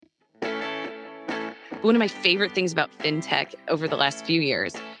But one of my favorite things about fintech over the last few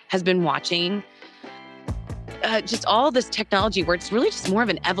years has been watching just all this technology where it's really just more of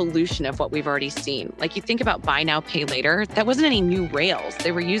an evolution of what we've already seen. Like you think about buy now, pay later, that wasn't any new rails.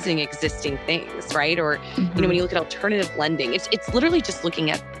 They were using existing things, right? Or, when you look at alternative lending, it's literally just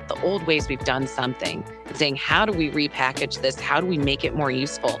looking at the old ways we've done something and saying, how do we repackage this? How do we make it more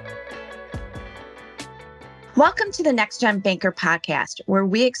useful? Welcome to the Next Gen Banker podcast, where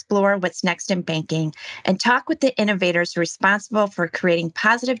we explore what's next in banking and talk with the innovators responsible for creating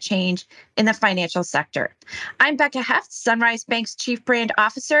positive change in the financial sector. I'm Becca Heft, Sunrise Bank's Chief Brand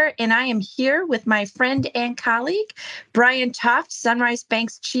Officer, and I am here with my friend and colleague, Brian Toft, Sunrise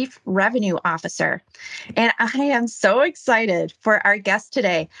Bank's Chief Revenue Officer. And I am so excited for our guest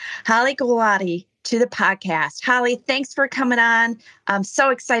today, Holly Gulati, to the podcast. Holly, thanks for coming on. I'm so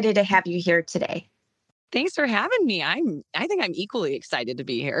excited to have you here today. Thanks for having me. I think I'm equally excited to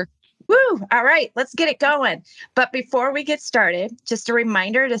be here. Woo! All right, let's get it going. But before we get started, just a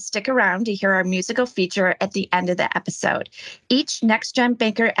reminder to stick around to hear our musical feature at the end of the episode. Each Next Gen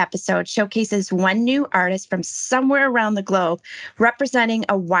Banker episode showcases one new artist from somewhere around the globe, representing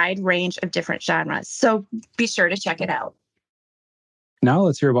a wide range of different genres. So be sure to check it out. Now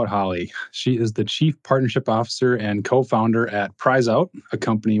let's hear about Holly. She is the Chief Partnership Officer and co-founder at PrizeOut, a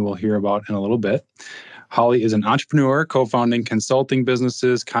company we'll hear about in a little bit. Holly is an entrepreneur, co-founding consulting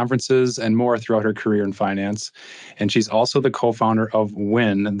businesses, conferences, and more throughout her career in finance. And she's also the co-founder of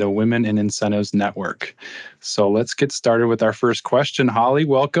WIN, the Women in Incentives Network. So let's get started with our first question. Holly,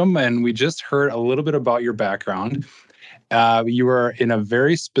 welcome. And we just heard a little bit about your background. You are in a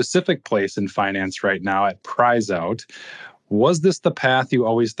very specific place in finance right now at PrizeOut. Was this the path you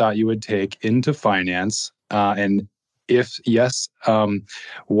always thought you would take into finance? And if yes,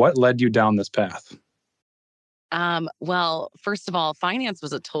 what led you down this path? Well, first of all, finance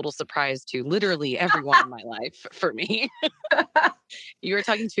was a total surprise to literally everyone in my life for me. You were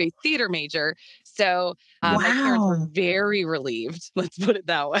talking to a theater major. So my parents were very relieved. Let's put it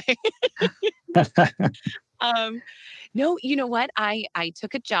that way. No, you know what? I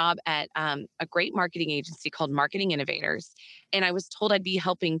took a job at a great marketing agency called Marketing Innovators, and I was told I'd be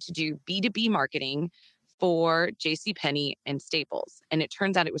helping to do B2B marketing for JCPenney and Staples. And it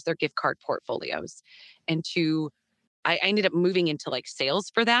turns out it was their gift card portfolios. And I ended up moving into like sales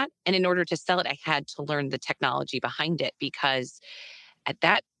for that. And in order to sell it, I had to learn the technology behind it because at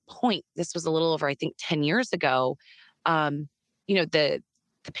that point, this was a little over, I think, 10 years ago, the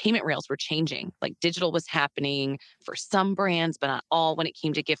payment rails were changing. Like digital was happening for some brands, but not all when it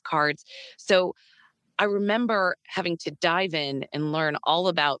came to gift cards. So I remember having to dive in and learn all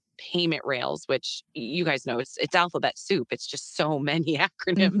about payment rails, which you guys know it's alphabet soup. It's just so many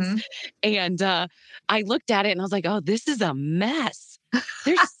acronyms. And I looked at it and I was like, oh, this is a mess.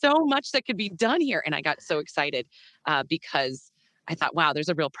 There's so much that could be done here. And I got so excited because I thought, wow, there's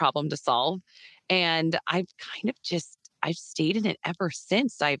a real problem to solve. And I've stayed in it ever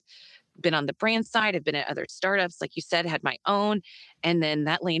since. I've been on the brand side. I've been at other startups, like you said, had my own. And then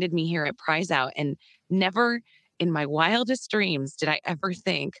that landed me here at PrizeOut. And never in my wildest dreams did I ever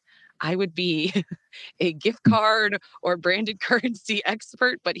think I would be a gift card or branded currency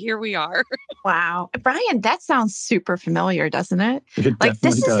expert, but here we are. Wow. Brian, that sounds super familiar, doesn't it? Like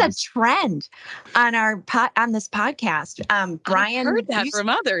this is a trend on on this podcast. Brian, I've heard that from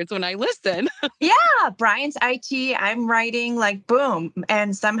others when I listen. Yeah, Brian's IT, I'm writing, like boom,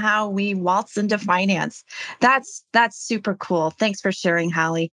 and somehow we waltz into finance. That's super cool. Thanks for sharing,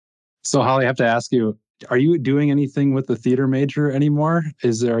 Holly. So Holly, I have to ask you, are you doing anything with the theater major anymore?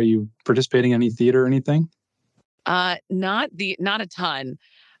 Are you participating in any theater or anything? Not a ton.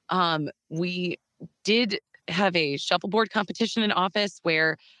 We did have a shuffleboard competition in office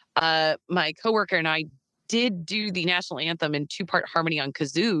where my coworker and I did do the national anthem in 2-part harmony on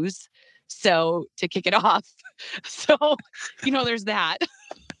kazoos. So to kick it off. So, there's that.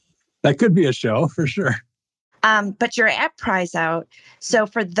 That could be a show for sure. But you're at PrizeOut. So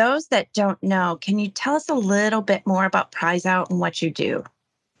for those that don't know, can you tell us a little bit more about PrizeOut and what you do?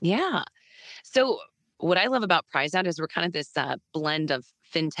 Yeah. So what I love about PrizeOut is we're kind of this blend of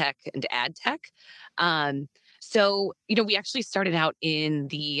fintech and ad tech. So, we actually started out in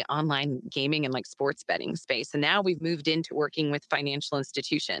the online gaming and like sports betting space. And now we've moved into working with financial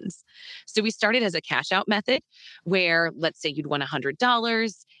institutions. So we started as a cash out method where, let's say you'd won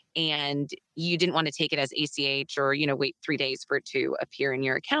 $100 and you didn't want to take it as ACH or, wait 3 days for it to appear in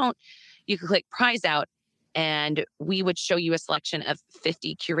your account. You could click PrizeOut and we would show you a selection of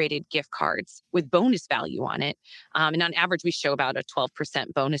 50 curated gift cards with bonus value on it. And on average, we show about a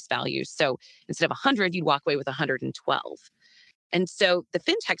 12% bonus value. So instead of 100, you'd walk away with 112. And so the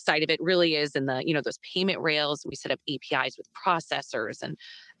fintech side of it really is in the, those payment rails. We set up APIs with processors and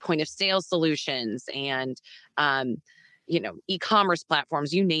point of sale solutions and, e-commerce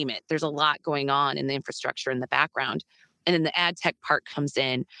platforms, you name it. There's a lot going on in the infrastructure in the background. And then the ad tech part comes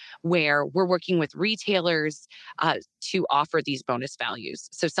in where we're working with retailers to offer these bonus values.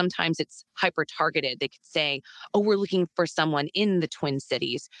 So sometimes it's hyper targeted. They could say, oh, we're looking for someone in the Twin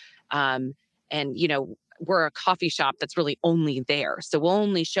Cities. And, we're a coffee shop that's really only there. So we'll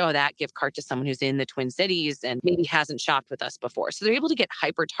only show that gift card to someone who's in the Twin Cities and maybe hasn't shopped with us before. So they're able to get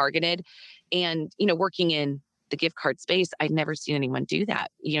hyper targeted and, working in the gift card space, I'd never seen anyone do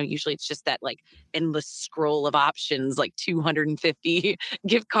that. Usually it's just that like endless scroll of options, like 250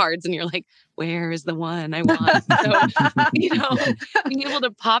 gift cards. And you're like, where is the one I want? So, being able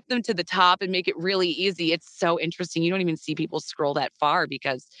to pop them to the top and make it really easy. It's so interesting. You don't even see people scroll that far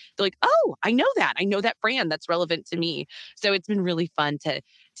because they're like, oh, I know that. I know that brand that's relevant to me. So it's been really fun to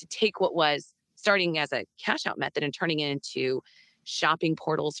take what was starting as a cash out method and turning it into shopping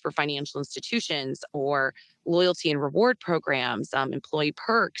portals for financial institutions or loyalty and reward programs, employee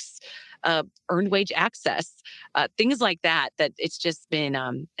perks, earned wage access, things like that. That it's been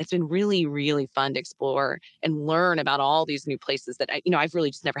really, really fun to explore and learn about all these new places that I've really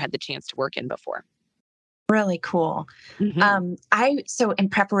just never had the chance to work in before. Really cool. Mhm. So in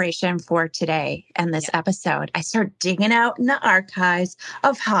preparation for today and this episode, I started digging out in the archives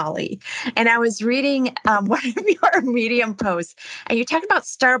of Holly, and I was reading one of your Medium posts, and you talked about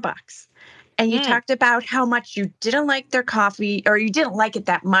Starbucks, and you Mm. talked about how much you didn't like their coffee, or you didn't like it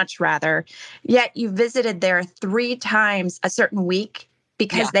that much, rather. Yet you visited there 3 times a certain week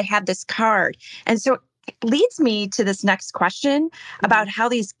because Yeah. they had this card, and so it leads me to this next question about how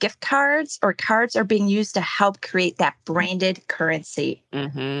these gift cards or cards are being used to help create that branded currency.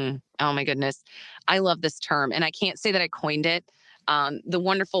 Mm-hmm. Oh my goodness. I love this term. And I can't say that I coined it. The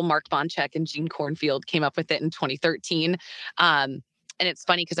wonderful Mark Bonchek and Gene Cornfield came up with it in 2013. And it's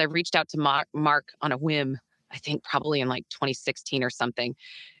funny because I reached out to Mark on a whim, I think probably in like 2016 or something.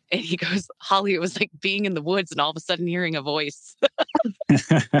 And he goes, Holly, it was like being in the woods and all of a sudden hearing a voice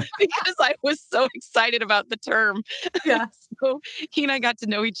because I was so excited about the term. Yeah. So he and I got to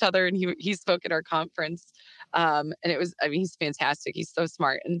know each other and he spoke at our conference. And it was, I mean, he's fantastic. He's so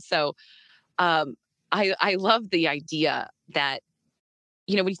smart. And so um, I love the idea that,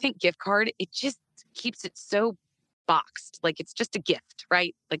 when you think gift card, it just keeps it so boxed. Like it's just a gift,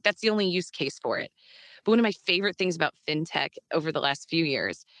 right? Like that's the only use case for it. But one of my favorite things about fintech over the last few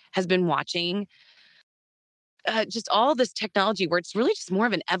years has been watching just all this technology where it's really just more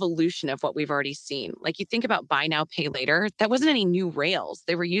of an evolution of what we've already seen. Like you think about buy now, pay later, that wasn't any new rails.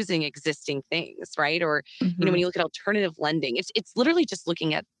 They were using existing things, right? Or, when Mhm. you look at alternative lending, it's literally just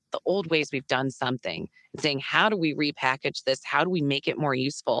looking at the old ways we've done something and saying, how do we repackage this? How do we make it more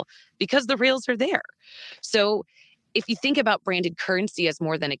useful? Because the rails are there. So if you think about branded currency as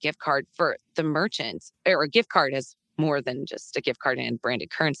more than a gift card for the merchant, or a gift card as more than just a gift card and branded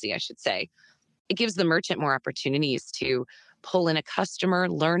currency, I should say, it gives the merchant more opportunities to pull in a customer,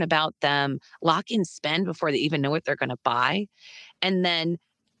 learn about them, lock in spend before they even know what they're going to buy. And then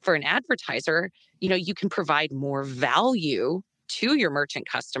for an advertiser, you can provide more value to your merchant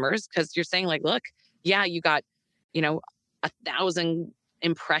customers because you're saying like, look, yeah, you got, 1,000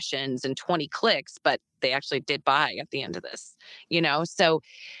 impressions and 20 clicks, but they actually did buy at the end of this. So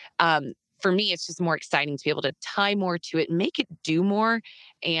for me, it's just more exciting to be able to tie more to it, make it do more,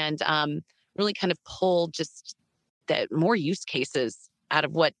 and really kind of pull just that more use cases out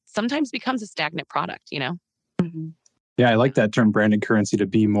of what sometimes becomes a stagnant product. Mhm. Yeah, I like that term branded currency to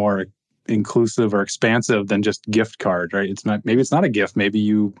be more inclusive or expansive than just gift card, right? Maybe it's not a gift. Maybe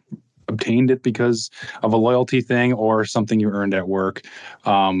you obtained it because of a loyalty thing or something you earned at work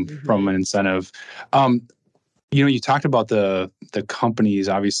from Mhm. an incentive. Um, you talked about the companies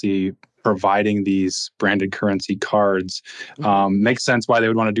obviously providing these branded currency cards. Mhm. Makes sense why they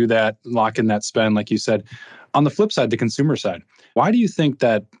would want to do that, lock in that spend, like you said. On the flip side, the consumer side, why do you think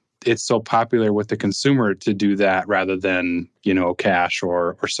that it's so popular with the consumer to do that rather than cash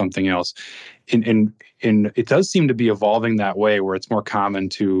or something else? And it does seem to be evolving that way, where it's more common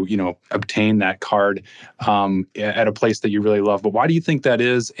to obtain that card at a place that you really love. But why do you think that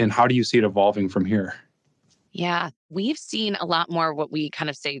is, and how do you see it evolving from here? Yeah, we've seen a lot more what we kind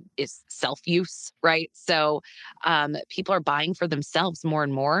of say is self use, right? So people are buying for themselves more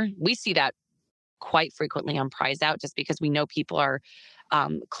and more. We see that quite frequently on Prize Out just because we know people are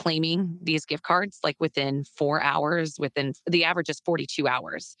claiming these gift cards like within 4 hours, within the average is 42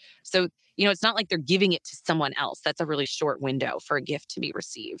 hours. So, it's not like they're giving it to someone else. That's a really short window for a gift to be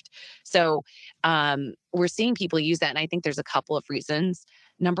received. So, we're seeing people use that. And I think there's a couple of reasons.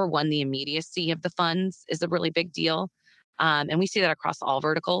 Number one, the immediacy of the funds is a really big deal. And we see that across all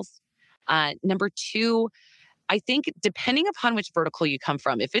verticals. Number two, I think depending upon which vertical you come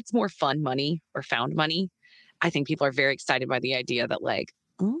from, if it's more fun money or found money, I think people are very excited by the idea that like,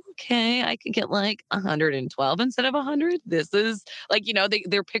 okay, I could get like 112 instead of 100. This is like,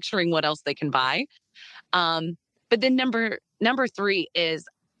 they're picturing what else they can buy. But then number three is,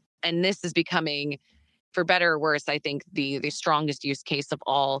 and this is becoming, for better or worse, I think the strongest use case of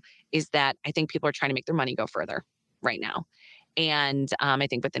all is that I think people are trying to make their money go further right now. And I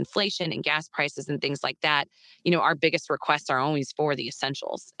think with inflation and gas prices and things like that, our biggest requests are always for the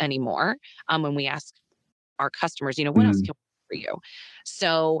essentials anymore. When we ask our customers, what else can we do for you?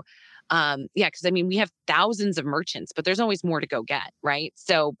 So, yeah, because we have thousands of merchants, but there's always more to go get, right?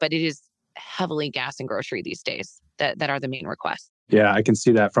 So, but it is heavily gas and grocery these days that are the main requests. Yeah, I can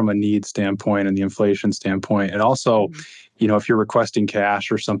see that from a need standpoint and the inflation standpoint. And also, if you're requesting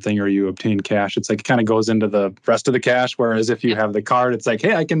cash or something, or you obtain cash, it's like it kind of goes into the rest of the cash. Whereas if you have the card, it's like,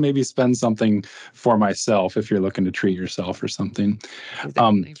 hey, I can maybe spend something for myself if you're looking to treat yourself or something.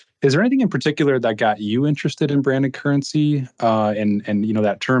 Exactly. Is there anything in particular that got you interested in branded currency? And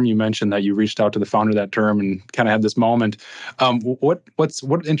that term you mentioned, that you reached out to the founder of that term and kind of had this moment. What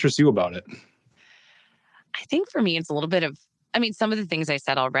interests you about it? I think for me, it's a little bit of, some of the things I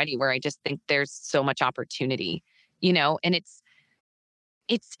said already, where I just think there's so much opportunity, and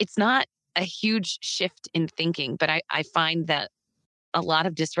it's not a huge shift in thinking, but I find that a lot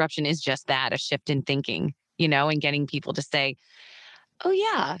of disruption is just that, a shift in thinking, and getting people to say, oh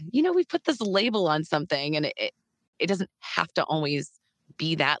yeah, we put this label on something, and it doesn't have to always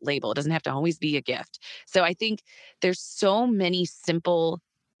be that label. It doesn't have to always be a gift. So I think there's so many simple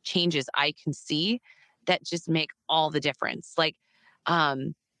changes I can see that just make all the difference. Like,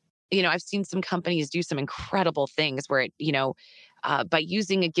 I've seen some companies do some incredible things where by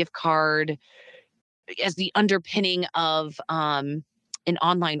using a gift card as the underpinning of an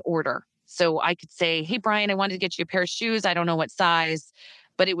online order. So I could say, hey, Brian, I wanted to get you a pair of shoes. I don't know what size,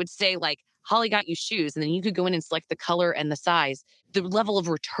 but it would say like, Holly got you shoes. And then you could go in and select the color and the size. The level of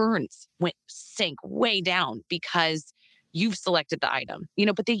returns sank way down because you've selected the item,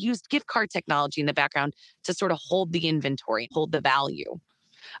 but they used gift card technology in the background to sort of hold the inventory, hold the value.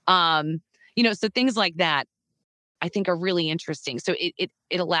 So things like that I think are really interesting. So it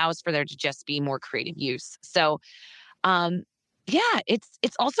allows for there to just be more creative use. So yeah, it's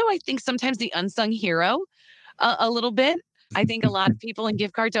also, I think, sometimes the unsung hero a little bit. I think a lot of people in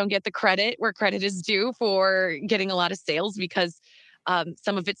gift cards don't get the credit where credit is due for getting a lot of sales, because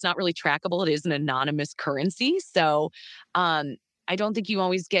some of it's not really trackable. It is an anonymous currency. So I don't think you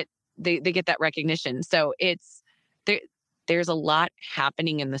always get, they get that recognition. So there's a lot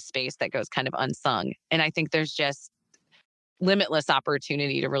happening in the space that goes kind of unsung. And I think there's just limitless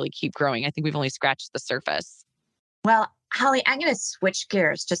opportunity to really keep growing. I think we've only scratched the surface. Well, Holly, I'm going to switch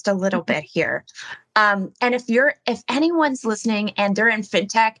gears just a little bit here. And if anyone's listening and they're in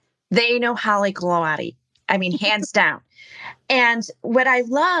fintech, they know Holly Glowati. Hands down. And what I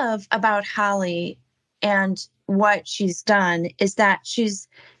love about Holly and what she's done is that she's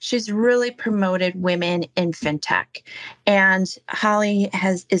really promoted women in fintech. And Holly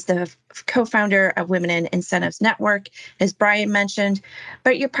is the co-founder of Women in Incentives Network, as Brian mentioned,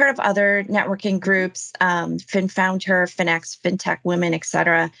 but you're part of other networking groups, FinFounder, FinX, Fintech Women,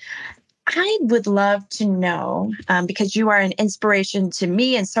 etc. I would love to know, because you are an inspiration to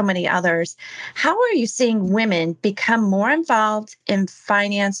me and so many others, how are you seeing women become more involved in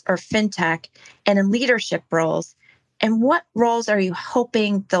finance or fintech and in leadership roles? And what roles are you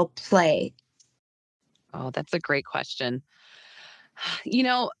hoping they'll play? Oh, that's a great question.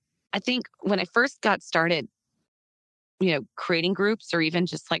 I think when I first got started, creating groups or even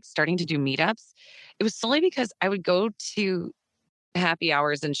just like starting to do meetups, it was solely because I would go to happy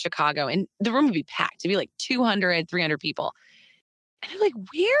hours in Chicago and the room would be packed. It'd be like 200, 300 people. And I'm like,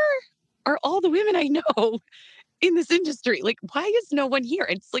 where are all the women I know in this industry? Like, why is no one here?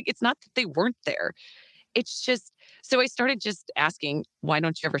 It's like, it's not that they weren't there. It's just, so I started just asking, why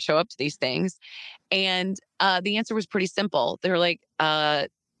don't you ever show up to these things? And the answer was pretty simple. They're like,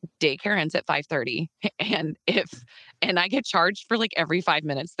 daycare ends at 5:30. And I get charged for like every 5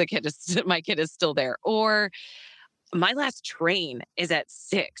 minutes, my kid is still there. Or my last train is at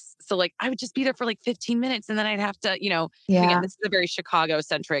 6. So like I would just be there for like 15 minutes and then I'd have to, Yeah. again, this is a very Chicago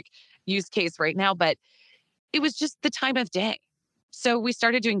centric use case right now, but it was just the time of day. So we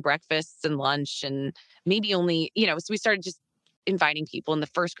started doing breakfasts and lunch and maybe only, so we started just inviting people. And the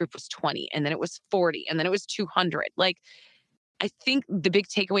first group was 20, and then it was 40, and then it was 200. Like, I think the big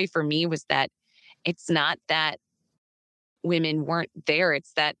takeaway for me was that it's not that women weren't there.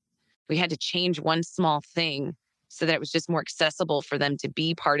 It's that we had to change one small thing so that it was just more accessible for them to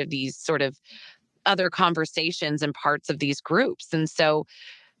be part of these sort of other conversations and parts of these groups. And so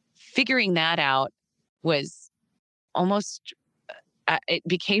figuring that out was almost, it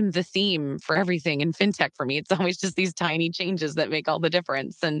became the theme for everything in fintech for me. It's always just these tiny changes that make all the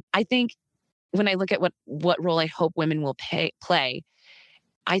difference. And I think when I look at what role I hope women will play,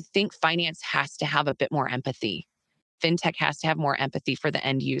 I think finance has to have a bit more empathy. Fintech has to have more empathy for the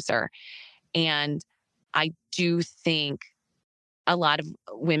end user. And I do think a lot of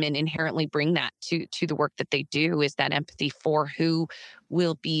women inherently bring that to the work that they do, is that empathy for who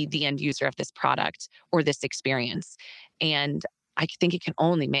will be the end user of this product or this experience. And I think it can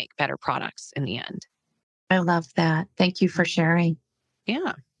only make better products in the end. I love that. Thank you for sharing.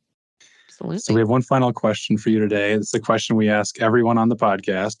 Yeah, absolutely. So we have one final question for you today. It's a question we ask everyone on the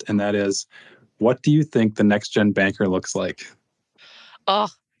podcast, and that is, what do you think the next gen banker looks like? Oh,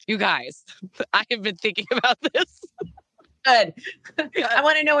 you guys, I have been thinking about this. Good. I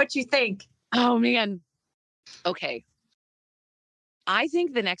want to know what you think. Oh, man. Okay. I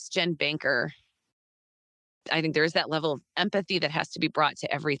think the next gen banker, I think there's that level of empathy that has to be brought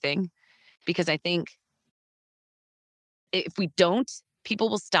to everything, because I think if we don't, people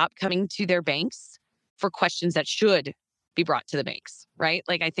will stop coming to their banks for questions that should be brought to the banks, right?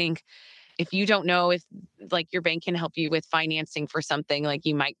 Like, I think if you don't know if like your bank can help you with financing for something, like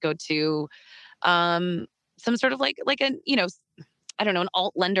you might go to some sort of like a, I don't know, an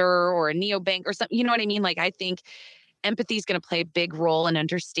alt lender or a neobank or something. You know what I mean? Like, I think empathy is going to play a big role in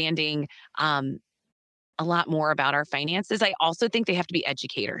understanding a lot more about our finances. I also think they have to be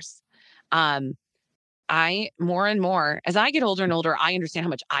educators. I more and more, as I get older and older, I understand how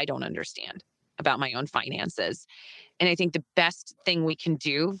much I don't understand about my own finances. And I think the best thing we can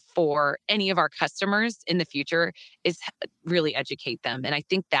do for any of our customers in the future is really educate them. And I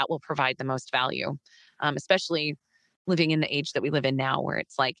think that will provide the most value, especially living in the age that we live in now, where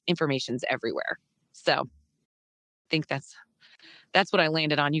it's like information's everywhere. So I think that's what I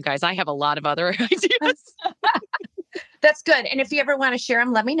landed on, you guys. I have a lot of other ideas. That's good. And if you ever want to share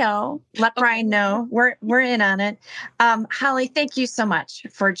them, let me know. Let Brian know. We're in on it. Holly, thank you so much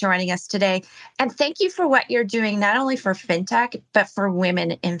for joining us today. And thank you for what you're doing, not only for fintech, but for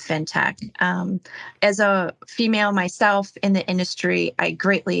women in fintech. As a female myself in the industry, I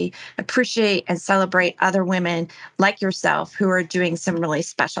greatly appreciate and celebrate other women like yourself who are doing some really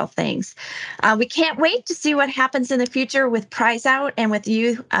special things. We can't wait to see what happens in the future with Prize Out and with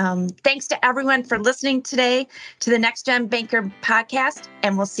you. Thanks to everyone for listening today to the Next Gen Banker podcast,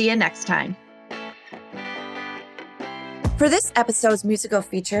 and we'll see you next time. For this episode's musical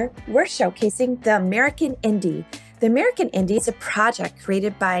feature, we're showcasing the American Indie. The American Indie is a project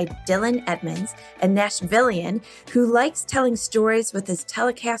created by Dylan Edmonds, a Nashvilleian who likes telling stories with his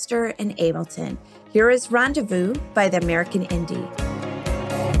Telecaster in Ableton. Here is Rendezvous by the American Indie.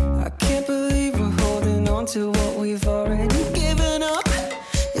 I can't believe we're holding on to what we've already given up.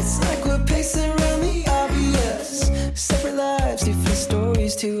 It's like we're pacing around the obvious. Separate lives, different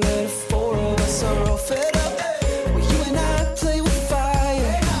stories, 2 out of 4 of us are all fed up. Well, you and I play with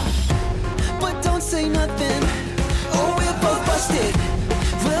fire, but don't say nothing, or we're both busted.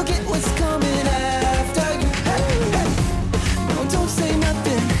 We'll get what's coming after you. No, don't say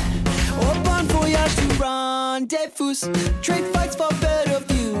nothing, or bon voyage to rendezvous. Trade fights for better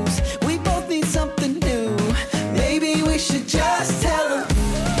views. We both need something new. Maybe we should just tell them.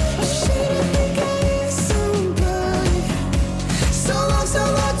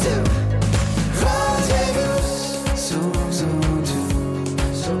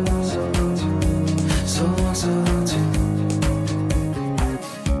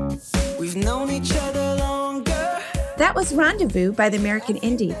 That was Rendezvous by the American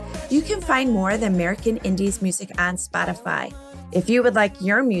Indie. You can find more of the American Indie's music on Spotify. If you would like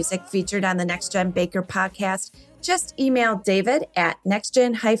your music featured on the Next Gen Banker podcast, just email David at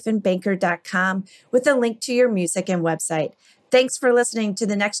nextgen-banker.com with a link to your music and website. Thanks for listening to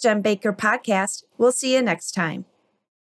the Next Gen Banker podcast. We'll see you next time.